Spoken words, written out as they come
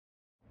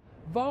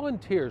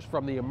Volunteers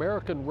from the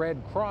American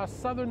Red Cross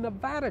Southern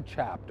Nevada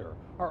chapter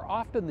are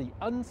often the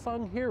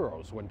unsung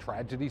heroes when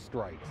tragedy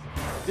strikes.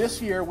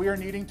 This year we are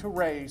needing to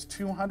raise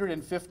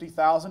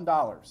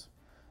 $250,000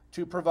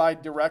 to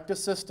provide direct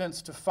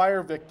assistance to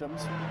fire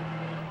victims.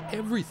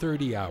 Every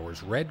 30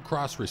 hours, Red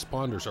Cross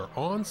responders are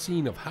on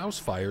scene of house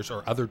fires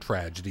or other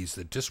tragedies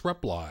that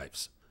disrupt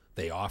lives.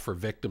 They offer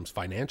victims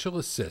financial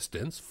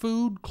assistance,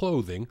 food,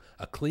 clothing,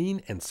 a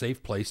clean and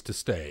safe place to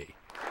stay.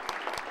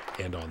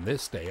 And on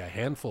this day, a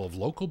handful of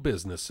local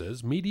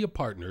businesses, media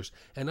partners,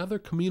 and other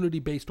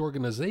community-based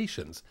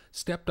organizations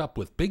stepped up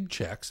with big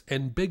checks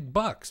and big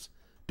bucks,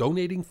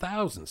 donating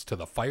thousands to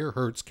the Fire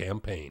Hurts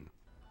campaign.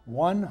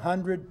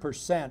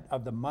 100%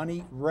 of the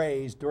money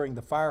raised during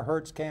the Fire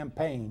Hurts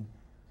campaign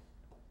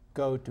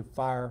go to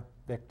fire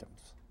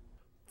victims.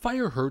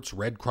 Fire Hurts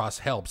Red Cross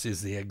Helps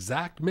is the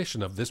exact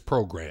mission of this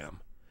program.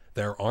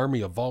 Their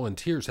army of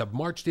volunteers have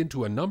marched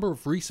into a number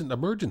of recent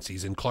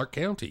emergencies in Clark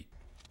County.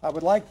 I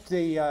would like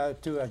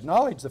to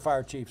acknowledge the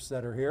fire chiefs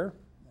that are here,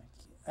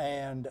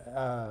 and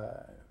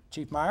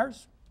Chief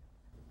Myers,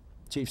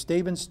 Chief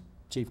Stevens,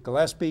 Chief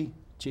Gillespie,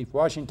 Chief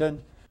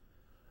Washington.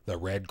 The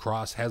Red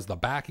Cross has the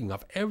backing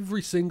of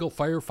every single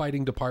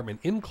firefighting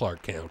department in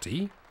Clark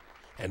County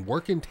and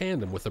work in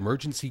tandem with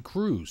emergency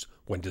crews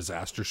when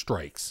disaster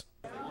strikes.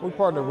 We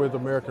partner with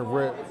American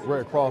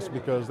Red Cross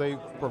because they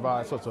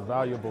provide such a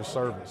valuable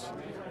service.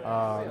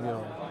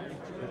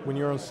 When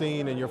you're on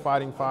scene and you're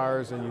fighting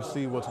fires and you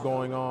see what's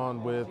going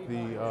on with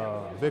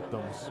the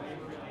victims,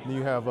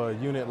 you have a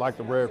unit like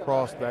the Red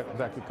Cross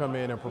that could come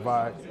in and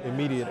provide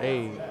immediate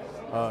aid.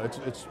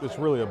 It's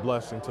really a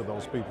blessing to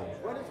those people.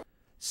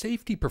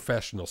 Safety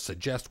professionals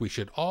suggest we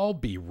should all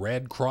be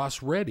Red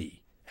Cross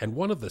ready, and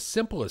one of the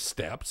simplest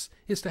steps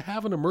is to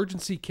have an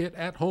emergency kit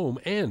at home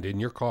and in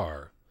your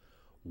car.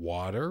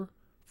 Water,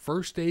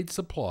 first aid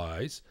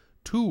supplies,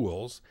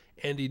 tools,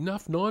 and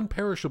enough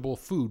non-perishable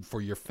food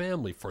for your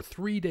family for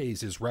 3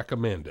 days is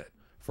recommended.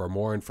 For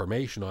more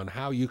information on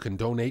how you can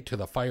donate to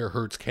the Fire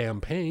Hurts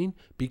campaign,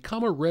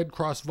 become a Red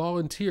Cross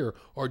volunteer,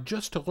 or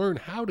just to learn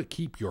how to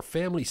keep your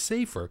family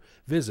safer,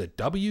 visit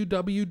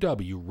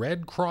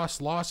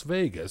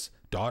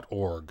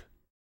www.redcrosslasvegas.org.